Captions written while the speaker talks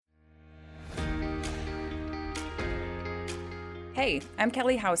Hey, I'm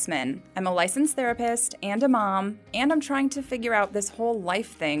Kelly Hausman. I'm a licensed therapist and a mom, and I'm trying to figure out this whole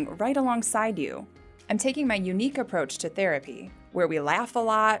life thing right alongside you. I'm taking my unique approach to therapy, where we laugh a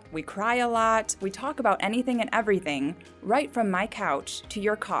lot, we cry a lot, we talk about anything and everything, right from my couch to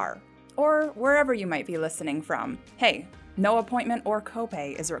your car, or wherever you might be listening from. Hey, no appointment or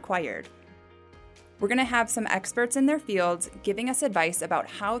copay is required. We're going to have some experts in their fields giving us advice about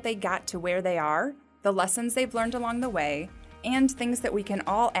how they got to where they are, the lessons they've learned along the way, and things that we can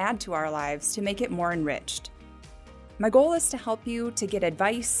all add to our lives to make it more enriched. My goal is to help you to get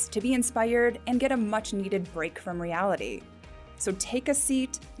advice, to be inspired, and get a much-needed break from reality. So take a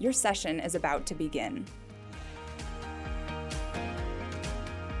seat, your session is about to begin.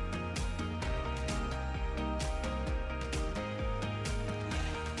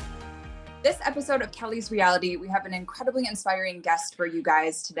 This episode of Kelly's Reality, we have an incredibly inspiring guest for you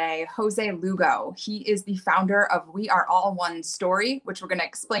guys today, Jose Lugo. He is the founder of We Are All One Story, which we're going to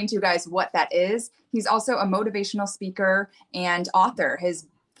explain to you guys what that is. He's also a motivational speaker and author. His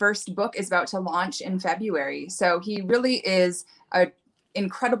first book is about to launch in February. So he really is an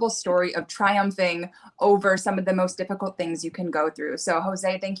incredible story of triumphing over some of the most difficult things you can go through. So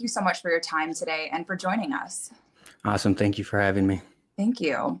Jose, thank you so much for your time today and for joining us. Awesome. Thank you for having me. Thank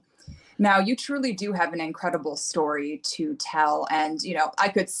you. Now, you truly do have an incredible story to tell. And, you know, I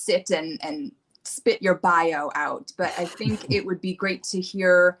could sit and spit your bio out, but I think it would be great to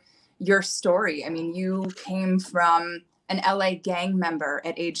hear your story. I mean, you came from an LA gang member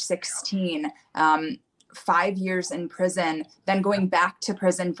at age 16, 5 years in prison, then going back to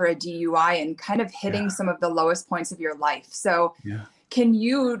prison for a DUI and kind of hitting some of the lowest points of your life. So can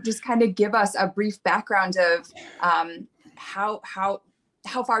you just kind of give us a brief background of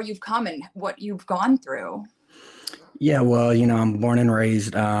how far you've come and what you've gone through? Yeah, well, you know, I'm born and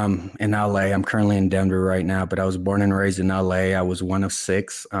raised in LA. I'm currently in Denver right now, but I was born and raised in LA. I was one of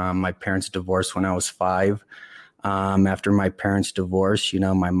six. My parents divorced when I was 5. After my parents' divorce, you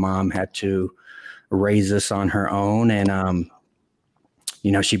know, my mom had to raise us on her own. And,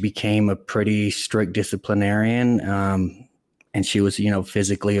 you know, she became a pretty strict disciplinarian. And she was, you know,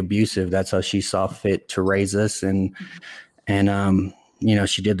 physically abusive. That's how she saw fit to raise us. And you know,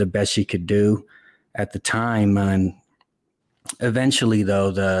 she did the best she could do at the time. And eventually, though,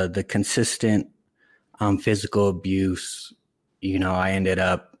 the consistent physical abuse, you know, I ended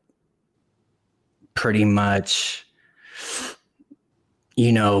up pretty much,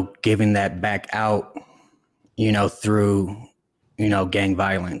 you know, giving that back out, you know, through, you know, gang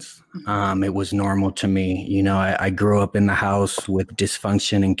violence. It was normal to me. You know, I grew up in the house with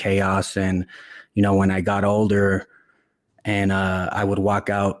dysfunction and chaos. And, you know, when I got older, and I would walk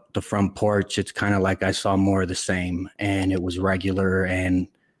out the front porch, it's kind of like I saw more of the same, and it was regular and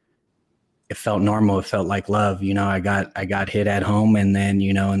it felt normal. It felt like love. You know, I got hit at home, and then,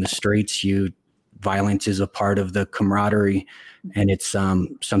 you know, in the streets, violence is a part of the camaraderie, and it's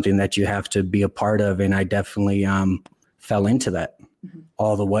something that you have to be a part of. And I definitely fell into that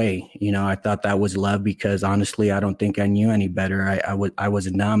all the way. You know, I thought that was love because honestly, I don't think I knew any better. I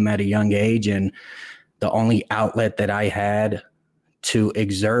was numb at a young age, and the only outlet that I had to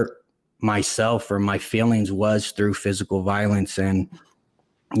exert myself or my feelings was through physical violence. And,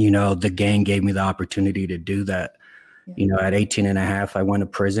 you know, the gang gave me the opportunity to do that. You know, at 18 and a half, I went to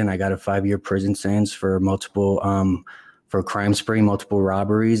prison. I got a 5-year prison sentence for for a crime spree, multiple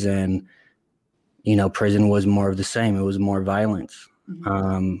robberies. And, you know, prison was more of the same. It was more violence.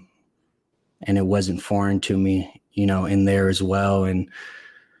 And it wasn't foreign to me, you know, in there as well. And,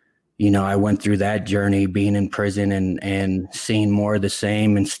 you know, I went through that journey being in prison and seeing more of the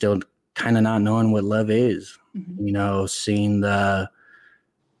same and still kind of not knowing what love is, you know, seeing the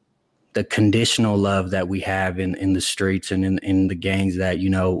conditional love that we have in the streets and in the gangs that,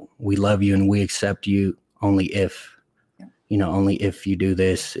 you know, we love you and we accept you only if, you know, only if you do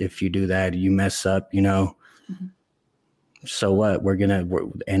this, if you do that, you mess up, you know, so what, we're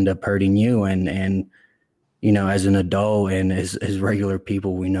end up hurting you. And, you know, as an adult and as regular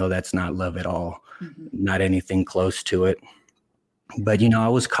people, we know that's not love at all, not anything close to it. But, you know, I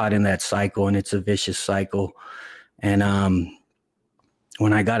was caught in that cycle, and it's a vicious cycle. And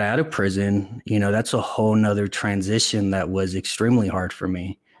when I got out of prison, you know, that's a whole nother transition that was extremely hard for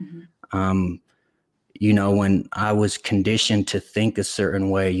me. You know, when I was conditioned to think a certain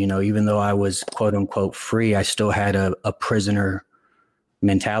way, you know, even though I was quote unquote free, I still had a prisoner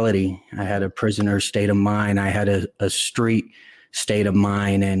mentality. I had a prisoner state of mind. I had a street state of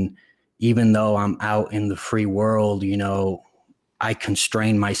mind. And even though I'm out in the free world, you know, I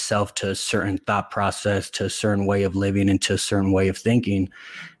constrained myself to a certain thought process, to a certain way of living, and to a certain way of thinking.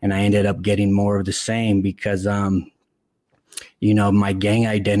 And I ended up getting more of the same because My gang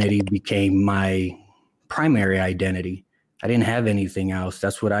identity became my primary identity. I didn't have anything else.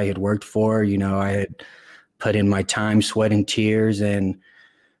 That's what I had worked for. I had put in my time, sweat, and tears, and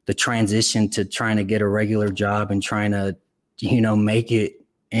the transition to trying to get a regular job and trying to, make it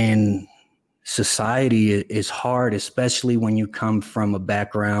in society is hard, especially when you come from a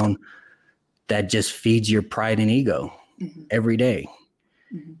background that just feeds your pride and ego every day.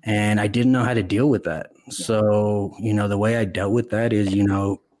 And I didn't know how to deal with that. So, the way I dealt with that is,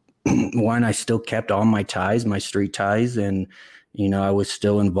 one, I still kept all my ties, my street ties, and, I was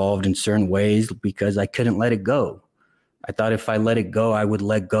still involved in certain ways because I couldn't let it go. I thought if I let it go, I would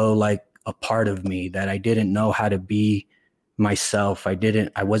let go like a part of me, that I didn't know how to be myself.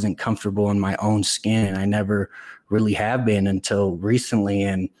 I wasn't comfortable in my own skin, and I never really have been until recently.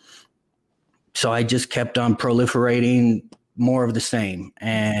 And so I just kept on proliferating more of the same,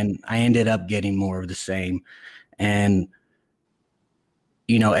 and I ended up getting more of the same. And,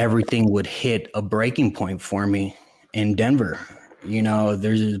 everything would hit a breaking point for me in Denver.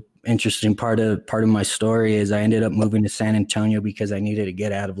 There's an interesting part of my story is I ended up moving to San Antonio because I needed to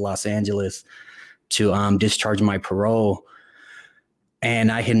get out of Los Angeles to discharge my parole.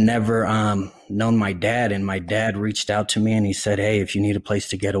 And I had never known my dad, and my dad reached out to me and he said, "Hey, if you need a place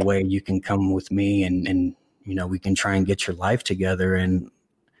to get away, you can come with me and we can try and get your life together." And,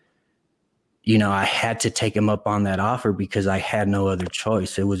 I had to take him up on that offer because I had no other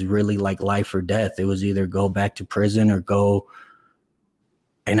choice. It was really like life or death. It was either go back to prison or go.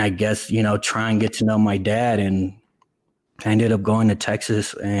 And I guess, try and get to know my dad. And I ended up going to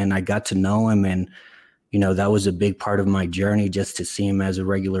Texas and I got to know him. And, that was a big part of my journey, just to see him as a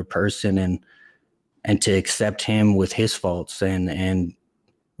regular person and to accept him with his faults and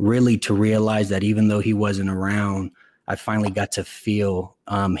really to realize that even though he wasn't around, I finally got to feel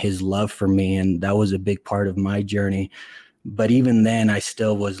his love for me. And that was a big part of my journey. But even then, I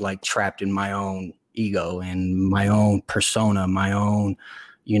still was like trapped in my own ego and my own persona, my own,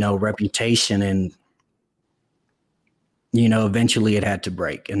 reputation. And, eventually it had to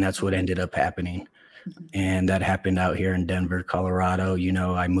break. And that's what ended up happening. And that happened out here in Denver, Colorado.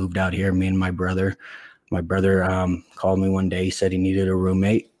 I moved out here, me and my brother. My brother called me one day. He said he needed a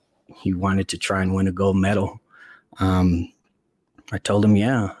roommate. He wanted to try and win a gold medal. I told him,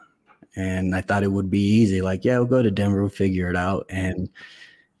 yeah. And I thought it would be easy. Like, yeah, we'll go to Denver, we'll figure it out. And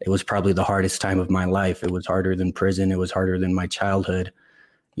it was probably the hardest time of my life. It was harder than prison. It was harder than my childhood.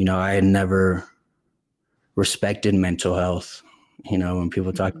 I had never respected mental health. When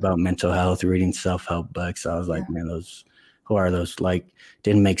people talk about mental health, reading self-help books, I was like, man, who are those? Like,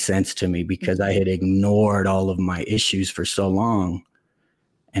 didn't make sense to me because I had ignored all of my issues for so long.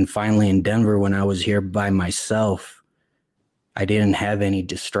 And finally in Denver, when I was here by myself, I didn't have any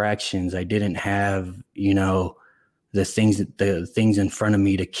distractions. I didn't have, the things in front of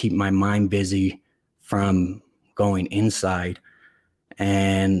me to keep my mind busy from going inside.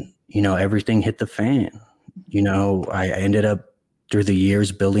 And, everything hit the fan. I ended up through the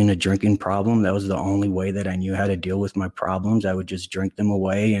years building a drinking problem. That was the only way that I knew how to deal with my problems. I would just drink them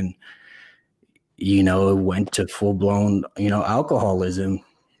away. And, it went to full blown, alcoholism.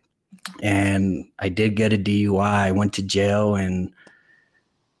 And I did get a DUI. I went to jail and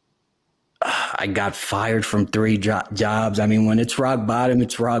I got fired from 3 jobs. I mean, when it's rock bottom,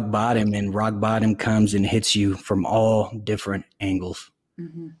 it's rock bottom, and rock bottom comes and hits you from all different angles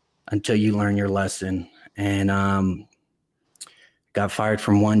until you learn your lesson. And got fired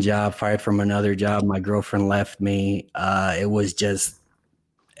from one job, fired from another job. My girlfriend left me. It was just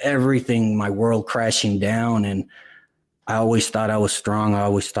everything, my world crashing down. And I always thought I was strong. I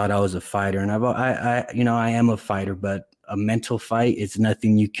always thought I was a fighter. And I am a fighter, but a mental fight is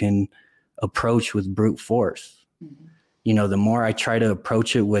nothing you can approach with brute force. The more I try to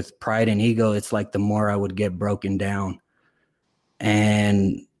approach it with pride and ego, it's like the more I would get broken down.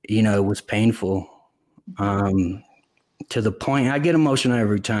 And, it was painful. To the point, I get emotional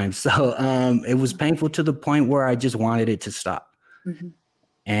every time. So it was painful to the point where I just wanted it to stop.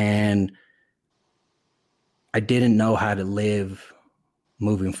 And I didn't know how to live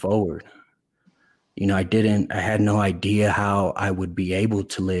moving forward. I had no idea how I would be able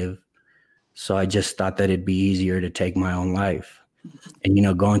to live. So I just thought that it'd be easier to take my own life.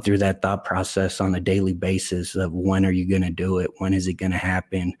 And, going through that thought process on a daily basis of when are you going to do it? When is it going to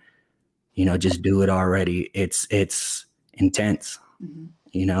happen? Just do it already. It's intense,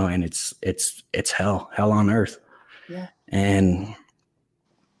 and it's hell on earth. Yeah. And,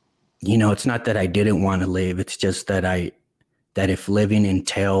 it's not that I didn't want to live. It's just that if living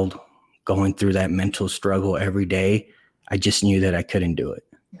entailed going through that mental struggle every day, I just knew that I couldn't do it.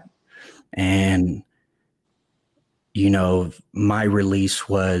 Yeah. And my release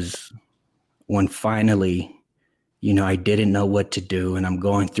was when finally, I didn't know what to do, and I'm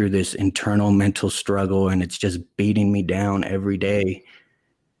going through this internal mental struggle, and it's just beating me down every day,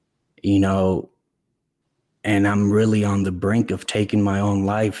 and I'm really on the brink of taking my own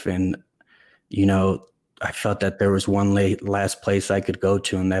life. And, I felt that there was one last place I could go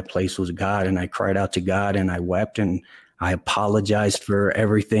to, and that place was God. And I cried out to God, and I wept, and I apologized for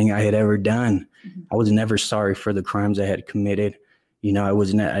everything I had ever done. Mm-hmm. I was never sorry for the crimes I had committed. I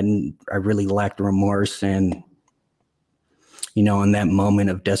really lacked remorse. And, in that moment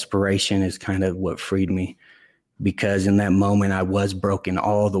of desperation is kind of what freed me, because in that moment I was broken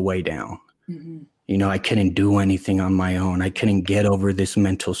all the way down. Mm-hmm. I couldn't do anything on my own. I couldn't get over this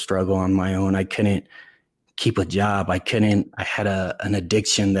mental struggle on my own. I couldn't keep a job. I had an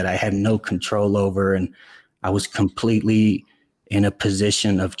addiction that I had no control over. And I was completely in a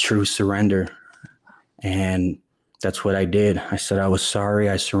position of true surrender. And that's what I did. I said I was sorry.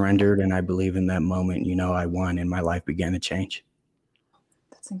 I surrendered. And I believe in that moment, I won, and my life began to change.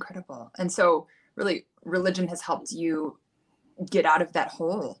 That's incredible. And so really, religion has helped you get out of that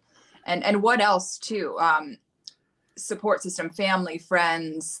hole. And what else too? Support system, family,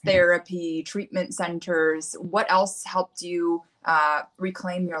 friends, therapy, treatment centers. What else helped you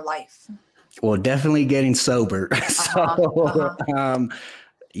reclaim your life? Well, definitely getting sober.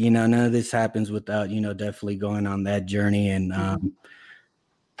 None of this happens without, definitely going on that journey. And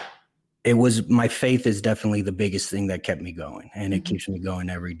my faith is definitely the biggest thing that kept me going, and it keeps me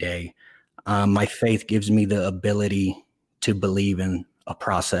going every day. My faith gives me the ability to believe in a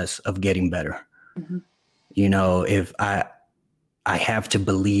process of getting better. Mm-hmm. If I have to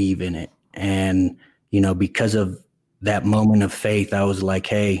believe in it. And, because of that moment of faith, I was like,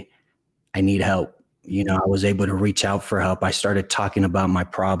 hey, I need help. I was able to reach out for help. I started talking about my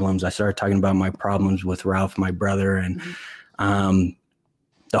problems. I started talking about my problems with Ralph, my brother, and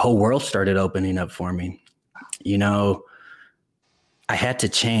the whole world started opening up for me. I had to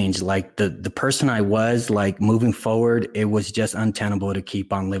change. Like the person I was, like moving forward, it was just untenable to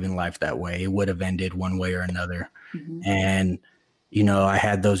keep on living life that way. It would have ended one way or another. Mm-hmm. And, I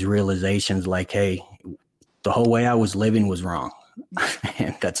had those realizations like, hey, the whole way I was living was wrong.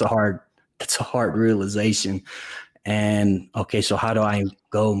 And that's a hard realization. And okay, so how do I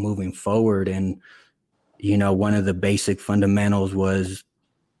go moving forward? And, one of the basic fundamentals was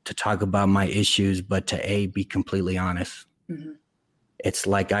to talk about my issues, but to be completely honest. Mm-hmm. It's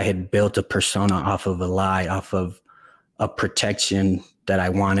like I had built a persona off of a lie, off of a protection that I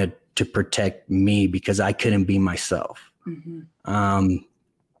wanted to protect me because I couldn't be myself. Mm-hmm.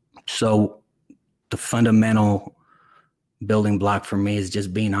 So the fundamental building block for me is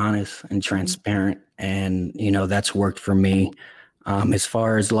just being honest and transparent. And, that's worked for me. As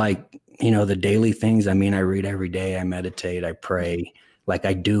far as like, the daily things, I read every day, I meditate, I pray. Like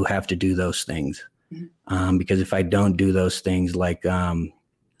I do have to do those things. Because if I don't do those things, like,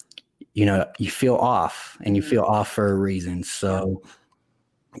 you feel off, and you feel off for a reason. So,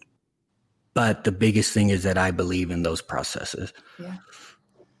 but the biggest thing is that I believe in those processes. Yeah.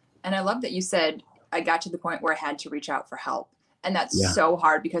 And I love that you said, I got to the point where I had to reach out for help. And that's so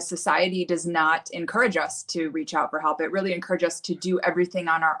hard because society does not encourage us to reach out for help. It really encourages us to do everything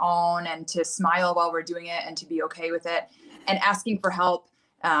on our own and to smile while we're doing it and to be okay with it. And asking for help,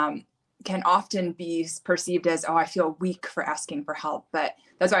 can often be perceived as, I feel weak for asking for help. But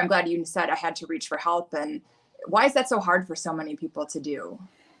that's why I'm glad you said I had to reach for help. And why is that so hard for so many people to do?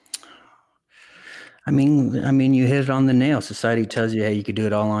 You hit it on the nail. Society tells you, hey, you could do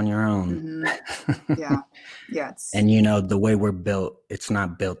it all on your own. Mm-hmm. Yeah. And, the way we're built, it's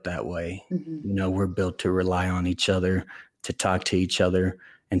not built that way. Mm-hmm. We're built to rely on each other, to talk to each other,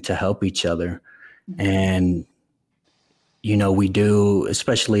 and to help each other. Mm-hmm. And, we do,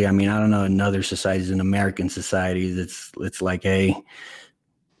 especially, I don't know, in other societies, in American societies, it's like, hey,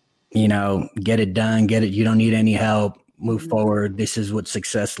 get it done, get it. You don't need any help. Move forward. This is what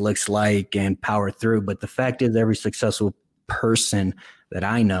success looks like, and power through. But the fact is, every successful person that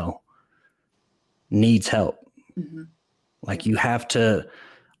I know needs help. Mm-hmm. Like you have to,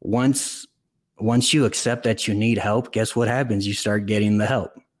 once you accept that you need help, guess what happens? You start getting the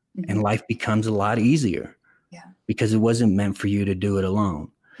help, and life becomes a lot easier. Yeah. Because it wasn't meant for you to do it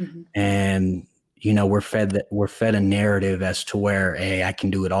alone. Mm-hmm. And, we're fed a narrative as to where, hey, I can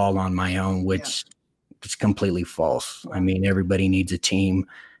do it all on my own, which is completely false. Everybody needs a team.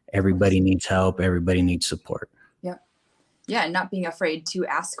 Everybody needs help. Everybody needs support. Yeah. Yeah. And not being afraid to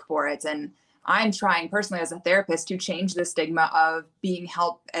ask for it. And I'm trying personally as a therapist to change the stigma of being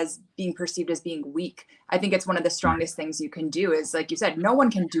help as being perceived as being weak. I think it's one of the strongest things you can do is, like you said, no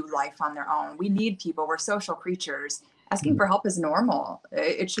one can do life on their own. We need people. We're social creatures. Asking for help is normal.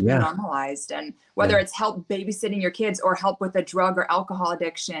 It should be normalized. And whether it's help babysitting your kids or help with a drug or alcohol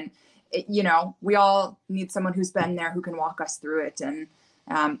addiction, we all need someone who's been there, who can walk us through it. And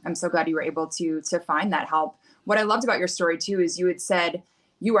I'm so glad you were able to find that help. What I loved about your story too, is you had said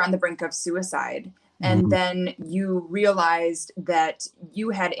you were on the brink of suicide, and then you realized that you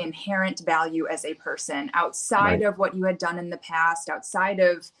had inherent value as a person outside of what you had done in the past, outside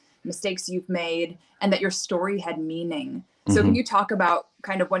of mistakes you've made, and that your story had meaning. So can you talk about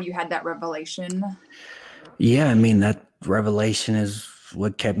kind of when you had that revelation? Yeah, I mean, that revelation is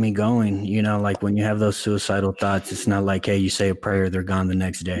what kept me going. Like when you have those suicidal thoughts, it's not like, hey, you say a prayer, they're gone the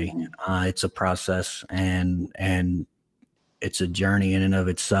next day. It's a process, and it's a journey in and of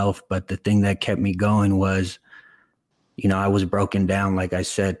itself. But the thing that kept me going was, I was broken down, like I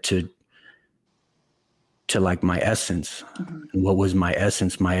said, to like my essence. And what was my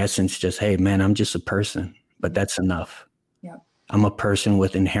essence? My essence just, hey, man, I'm just a person, but that's enough. I'm a person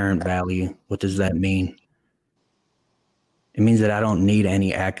with inherent value. What does that mean? It means that I don't need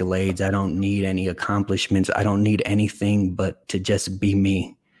any accolades. I don't need any accomplishments. I don't need anything but to just be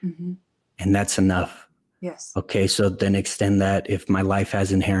me. And that's enough. Yes. Okay, so then extend that. If my life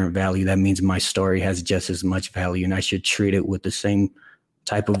has inherent value, that means my story has just as much value, and I should treat it with the same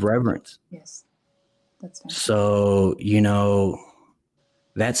type of reverence. Yes. That's nice. So,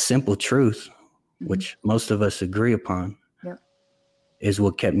 that simple truth, which most of us agree upon, is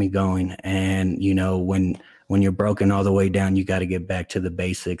what kept me going. And, when you're broken all the way down, you got to get back to the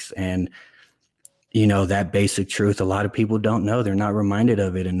basics. And, that basic truth, a lot of people don't know. They're not reminded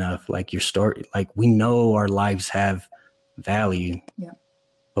of it enough. Like your story, like we know our lives have value,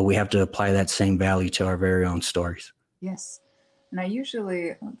 but we have to apply that same value to our very own stories. Yes. And I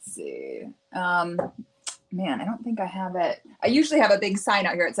usually, let's see, man, I don't think I have it. I usually have a big sign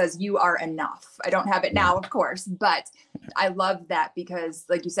out here. It says, "You are enough." I don't have it now, of course, but I love that because,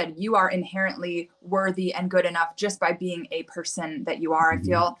 like you said, you are inherently worthy and good enough just by being a person that you are. I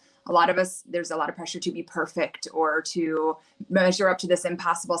feel a lot of us, there's a lot of pressure to be perfect or to measure up to this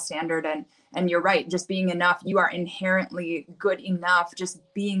impossible standard. And you're right, just being enough, you are inherently good enough, just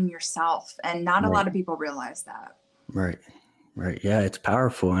being yourself. And not a lot of people realize that. Right. Yeah, it's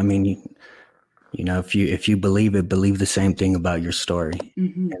powerful. I mean, if you believe it, believe the same thing about your story.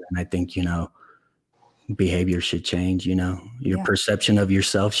 And I think, behavior should change, your perception of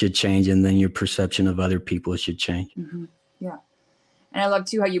yourself should change, and then your perception of other people should change. Yeah. And I love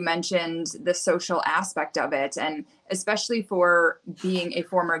too how you mentioned the social aspect of it. And especially for being a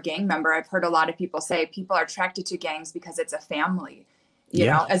former gang member, I've heard a lot of people say people are attracted to gangs because it's a family. You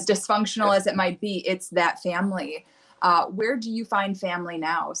know, as dysfunctional as it might be, it's that family. Where do you find family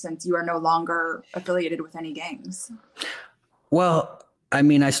now, since you are no longer affiliated with any gangs? Well, I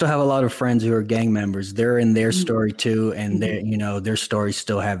mean, I still have a lot of friends who are gang members. They're in their story too, and their stories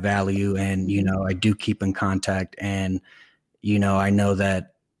still have value. And I do keep in contact, and I know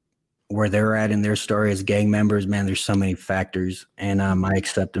that where they're at in their story as gang members, man, there's so many factors, and I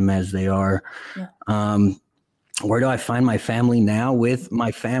accept them as they are. Where do I find my family now? With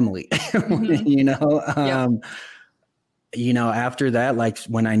my family, after that, like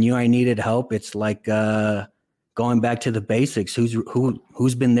when I knew I needed help, it's like going back to the basics.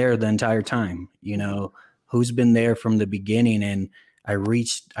 Who's been there the entire time? Who's been there from the beginning? And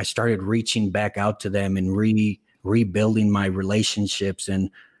I started reaching back out to them and rebuilding my relationships and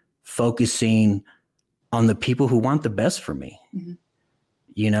focusing on the people who want the best for me.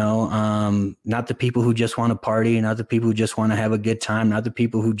 Not the people who just want to party, not the people who just want to have a good time, not the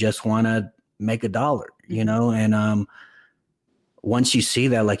people who just want to make $1, and once you see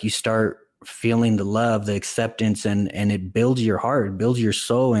that, like, you start feeling the love, the acceptance, and it builds your heart, it builds your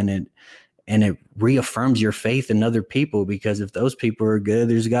soul, and it reaffirms your faith in other people, because if those people are good,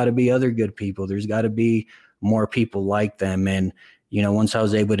 there's got to be other good people. There's got to be more people like them. And, once I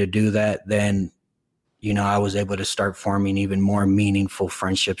was able to do that, then, I was able to start forming even more meaningful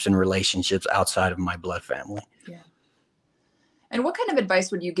friendships and relationships outside of my blood family. Yeah. And what kind of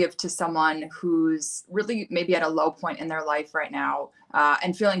advice would you give to someone who's really maybe at a low point in their life right now,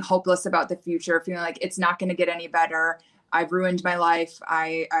 and feeling hopeless about the future, feeling like it's not going to get any better? I've ruined my life.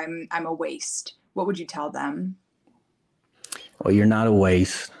 I'm a waste. What would you tell them? Well, you're not a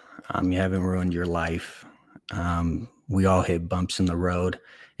waste. You haven't ruined your life. We all hit bumps in the road.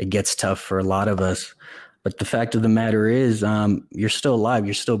 It gets tough for a lot of us. But the fact of the matter is, you're still alive.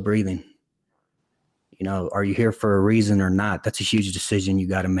 You're still breathing. Are you here for a reason or not? That's a huge decision you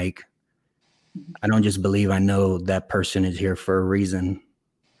got to make. I don't just believe, I know that person is here for a reason.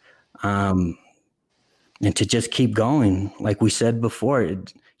 And to just keep going, like we said before,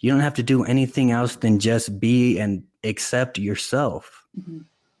 you don't have to do anything else than just be and accept yourself.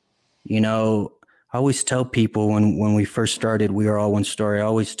 You know, I always tell people when we first started, We Are All One Story, I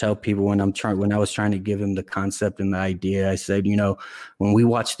always tell people when I was trying to give them the concept and the idea, I said, you know, when we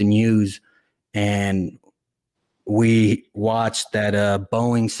watch the news and we watched that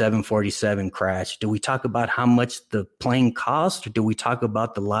Boeing 747 crash, do we talk about how much the plane cost, or do we talk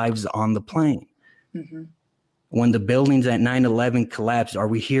about the lives on the plane? When the buildings at 9/11 collapsed, are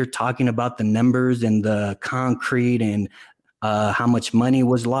we here talking about the numbers and the concrete and how much money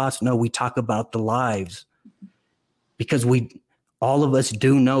was lost? No, we talk about the lives, because all of us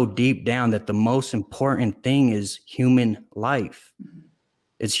do know deep down that the most important thing is human life.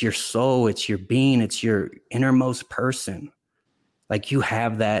 It's your soul, it's your being, it's your innermost person. Like, you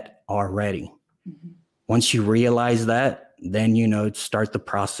have that already. Once you realize that, then, you know, start the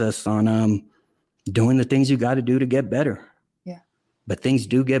process on doing the things you got to do to get better. Yeah. But things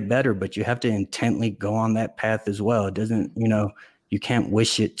do get better, but you have to intently go on that path as well. It doesn't, you know, you can't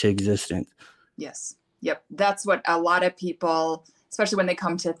wish it to existence. Yes. Yep. That's what a lot of people, especially when they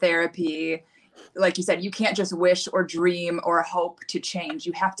come to therapy, like you said, you can't just wish or dream or hope to change.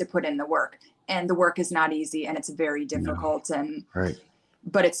 You have to put in the work, and the work is not easy, and it's very difficult. No.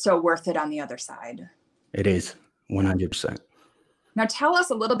 But it's so worth it on the other side. It is 100%. Now tell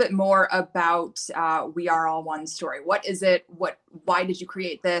us a little bit more about We Are All One Story. What is it? Why did you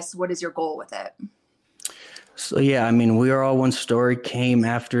create this? What is your goal with it? So, yeah, I mean, We Are All One Story came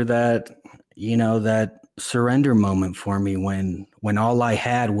after that, you know, that surrender moment for me when all I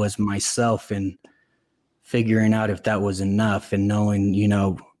had was myself, and figuring out if that was enough, and knowing, you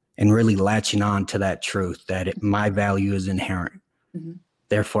know, and really latching on to that truth that my value is inherent.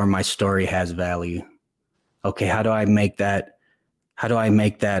 Therefore, my story has value. Okay, how do I make that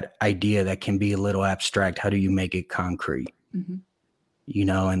idea that can be a little abstract? How do you make it concrete? You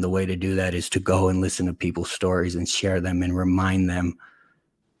know, and the way to do that is to go and listen to people's stories and share them and remind them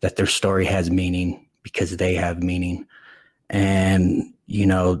that their story has meaning, because they have meaning. And, you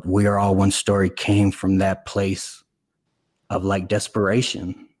know, We Are All One Story came from that place of like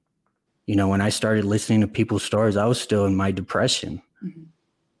desperation. You know, when I started listening to people's stories, I was still in my depression.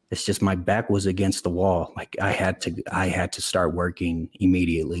 It's just my back was against the wall. Like, I had to start working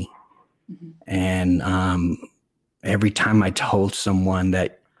immediately. And every time I told someone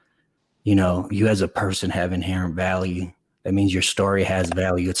that, you know, you as a person have inherent value, that means your story has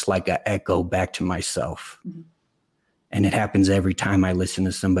value. It's like an echo back to myself. And it happens every time I listen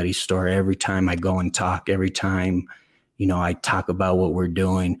to somebody's story, every time I go and talk, every time, you know, I talk about what we're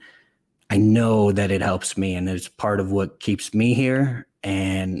doing. I know that it helps me, and it's part of what keeps me here.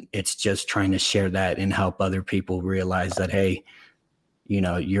 And it's just trying to share that and help other people realize that, hey, you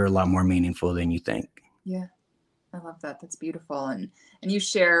know, you're a lot more meaningful than you think. Yeah, I love that. That's beautiful. And you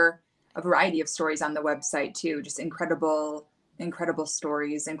share a variety of stories on the website too, just incredible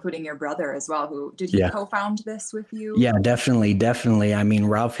stories, including your brother as well. Did he co-found this with you? Yeah, definitely. I mean,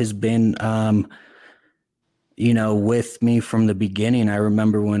 Ralph has been, you know, with me from the beginning. I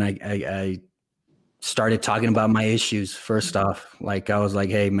remember when I started talking about my issues. First off, like, I was like,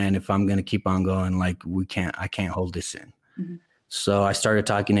 hey man, if I'm going to keep on going, like, I can't hold this in. So I started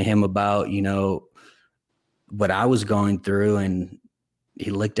talking to him about, you know, what I was going through, and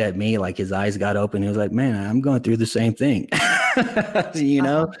he looked at me, like his eyes got open. He was like, man, I'm going through the same thing, you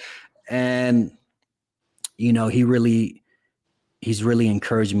know? And, you know, he's really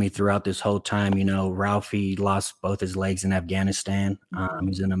encouraged me throughout this whole time. You know, Ralphie lost both his legs in Afghanistan.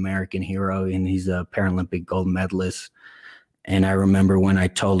 He's an American hero, and he's a Paralympic gold medalist. And I remember when I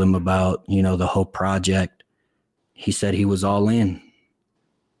told him about, you know, the whole project, he said he was all in,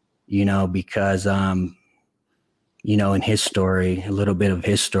 you know, because, you know, in his story, a little bit of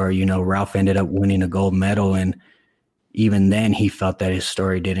his story, you know, Ralph ended up winning a gold medal. And even then he felt that his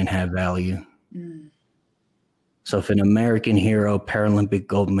story didn't have value. So if an American hero, Paralympic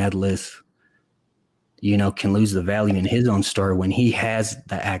gold medalist, you know, can lose the value in his own story when he has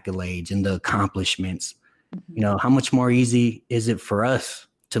the accolades and the accomplishments, you know, how much more easy is it for us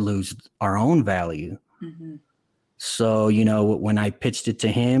to lose our own value? So, you know, when I pitched it to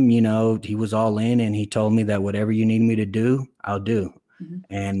him, you know, he was all in, and he told me that whatever you need me to do, I'll do.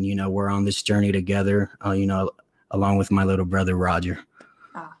 And, you know, we're on this journey together, you know, along with my little brother, Roger.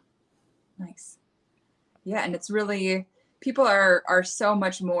 Ah, nice. Yeah. And it's really, people are so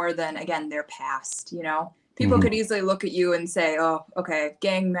much more than, again, their past, you know. People could easily look at you and say, oh, okay,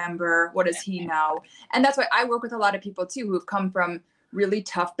 gang member, what does he know? And that's why I work with a lot of people too, who've come from really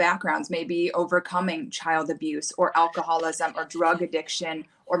tough backgrounds, maybe overcoming child abuse or alcoholism or drug addiction,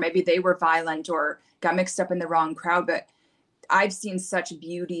 or maybe they were violent or got mixed up in the wrong crowd. But I've seen such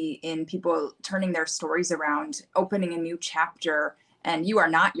beauty in people turning their stories around, opening a new chapter. And you are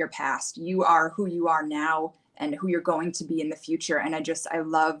not your past. You are who you are now and who you're going to be in the future. And I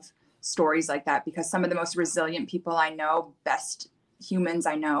love stories like that, because some of the most resilient people I know, best humans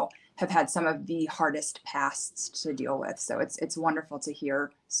I know, have had some of the hardest pasts to deal with. So it's wonderful to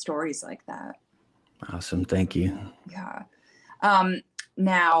hear stories like that. Awesome. Thank you. Yeah.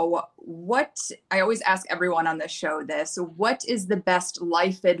 Now, I always ask everyone on the show this, what is the best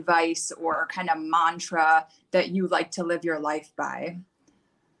life advice or kind of mantra that you like to live your life by?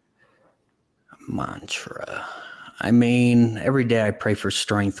 Mantra. I mean, every day I pray for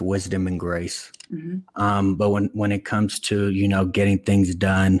strength, wisdom, and grace. Mm-hmm. But when it comes to, getting things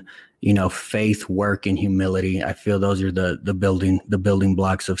done, faith, work, and humility, I feel those are the building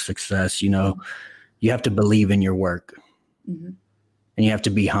blocks of success. You have to believe in your work. Mm-hmm. And you have to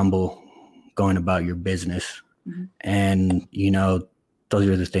be humble going about your business. Mm-hmm. And, those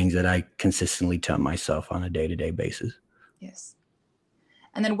are the things that I consistently tell myself on a day-to-day basis. Yes.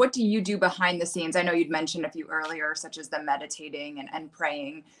 And then what do you do behind the scenes? I know you'd mentioned a few earlier, such as the meditating and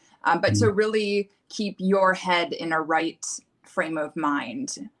praying, but mm-hmm. to really keep your head in a right frame of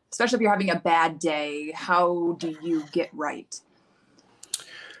mind, especially if you're having a bad day, how do you get right?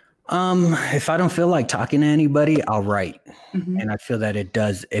 If I don't feel like talking to anybody, I'll write. Mm-hmm. And I feel that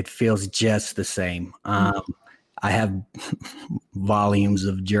it feels just the same. Mm-hmm. I have volumes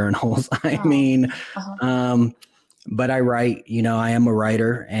of journals. But I write, I am a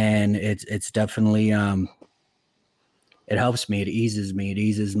writer, and it's definitely, it helps me. It eases me. It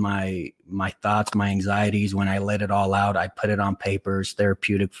eases my thoughts, my anxieties. When I let it all out, I put it on paper. It's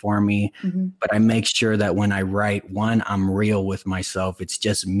therapeutic for me. Mm-hmm. But I make sure that when I write, one, I'm real with myself. It's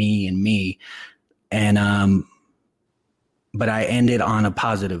just me and me. And, but I end it on a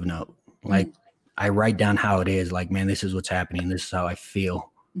positive note. Like, mm-hmm. I write down how it is, like, man, this is what's happening. This is how I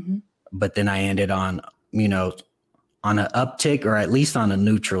feel. Mm-hmm. But then I end it on, on an uptick, or at least on a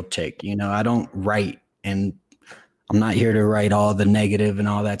neutral tick. I don't write, and I'm not here to write all the negative and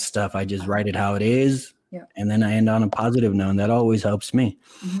all that stuff. I just write it how it is. Yeah. And then I end on a positive note, and that always helps me.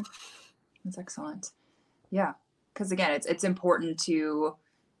 Mm-hmm. That's excellent. Yeah. Because again, it's important to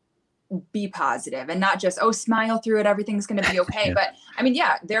be positive and not just, smile through it, everything's going to be okay. Yeah. But I mean,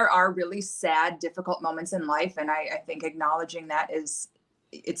 there are really sad, difficult moments in life. And I think acknowledging that it's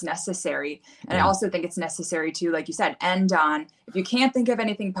necessary. And I also think it's necessary to, like you said, end on, if you can't think of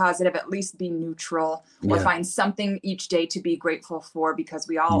anything positive, at least be neutral or find something each day to be grateful for, because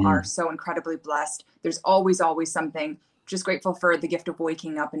we all are so incredibly blessed. There's always something. Just grateful for the gift of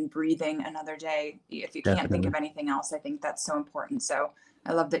waking up and breathing another day. If you can't think of anything else, I think that's so important. So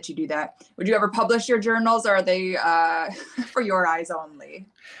I love that you do that. Would you ever publish your journals, or are they for your eyes only?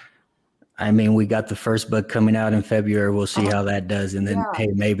 I mean, we got the first book coming out in February. We'll see how that does. And then, hey,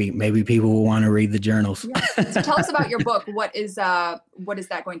 maybe people will want to read the journals. Yeah. So tell us about your book. What is that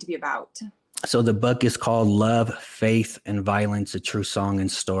going to be about? So the book is called Love, Faith, and Violence, a True Song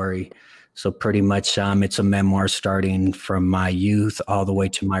and Story. So pretty much it's a memoir starting from my youth all the way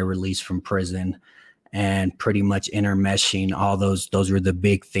to my release from prison, and pretty much intermeshing all those were the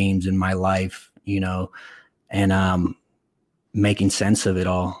big themes in my life, and making sense of it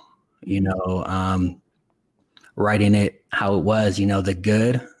all. Writing it how it was, the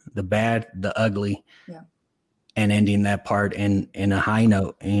good, the bad, the ugly, and ending that part in a high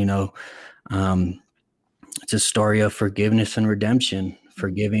note. It's a story of forgiveness and redemption,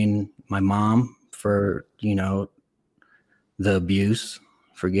 forgiving my mom for, the abuse,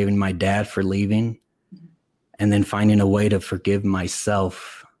 forgiving my dad for leaving, and then finding a way to forgive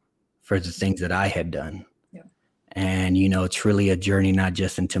myself for the things that I had done. And, it's really a journey, not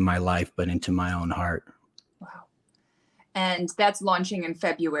just into my life, but into my own heart. Wow. And that's launching in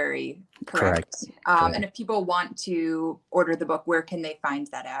February, correct? Correct. And if people want to order the book, where can they find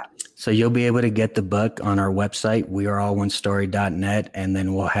that at? So you'll be able to get the book on our website, weareallonestory.net, and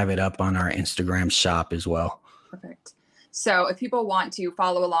then we'll have it up on our Instagram shop as well. Perfect. So if people want to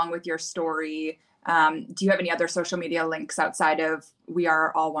follow along with your story, do you have any other social media links outside of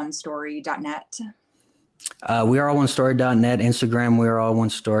weareallonestory.net? weareallonestory.net, Instagram, We Are All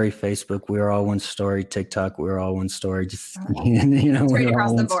One Story, Facebook, We Are All One Story, TikTok, We Are All One Story. Just, straight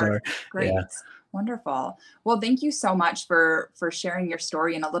across the board. Great. Yeah. Wonderful. Well, thank you so much for sharing your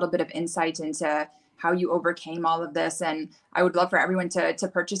story and a little bit of insight into how you overcame all of this. And I would love for everyone to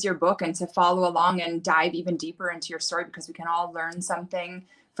purchase your book and to follow along and dive even deeper into your story, because we can all learn something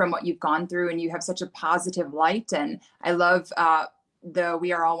from what you've gone through, and you have such a positive light. And I love the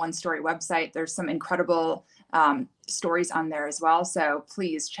We Are All One Story website. There's some incredible stories on there as well. So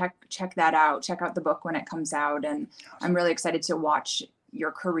please check that out. Check out the book when it comes out. And I'm really excited to watch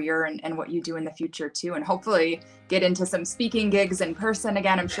your career and what you do in the future too, and hopefully get into some speaking gigs in person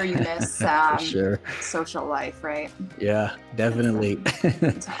again. I'm sure you miss sure. social life, right? Yeah, definitely.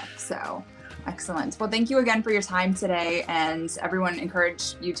 So excellent. Well, thank you again for your time today, and everyone,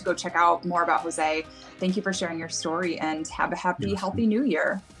 encourage you to go check out more about Jose. Thank you for sharing your story, and have a happy, healthy new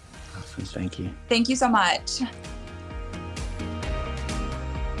year. Awesome. Thank you. Thank you so much.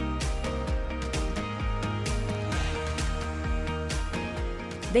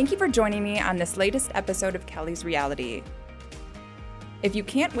 Thank you for joining me on this latest episode of Kelly's Reality. If you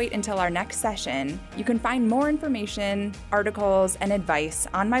can't wait until our next session, you can find more information, articles, and advice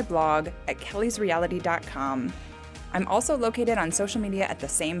on my blog at kellysreality.com. I'm also located on social media at the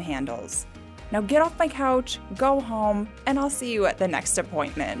same handles. Now get off my couch, go home, and I'll see you at the next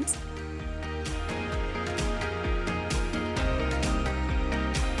appointment.